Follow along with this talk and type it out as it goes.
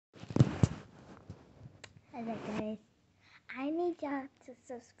Alright guys, I need y'all to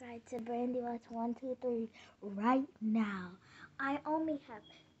subscribe to Brandy Watch 123 right now. I only have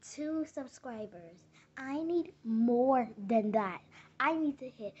 2 subscribers. I need more than that. I need to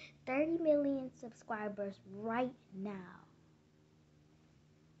hit 30 million subscribers right now.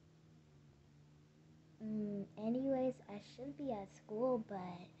 Anyways, I should be at school, but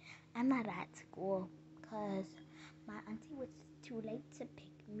I'm not at school because my auntie was too late to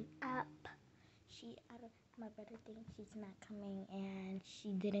pick me up. My brother thinks she's not coming and she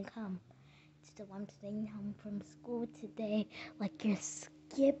didn't come. So I'm staying home from school today. Like you're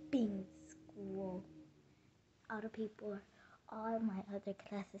skipping school. All my other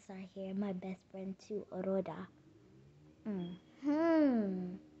classes are here. My best friend too, Oroda.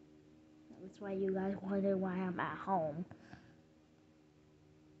 That's why you guys wonder why I'm at home.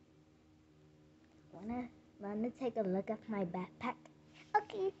 Wanna take a look at my backpack?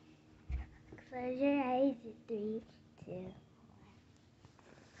 Okay. Close your eyes. 3, 2,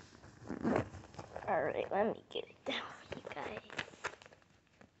 1. Alright, let me get it.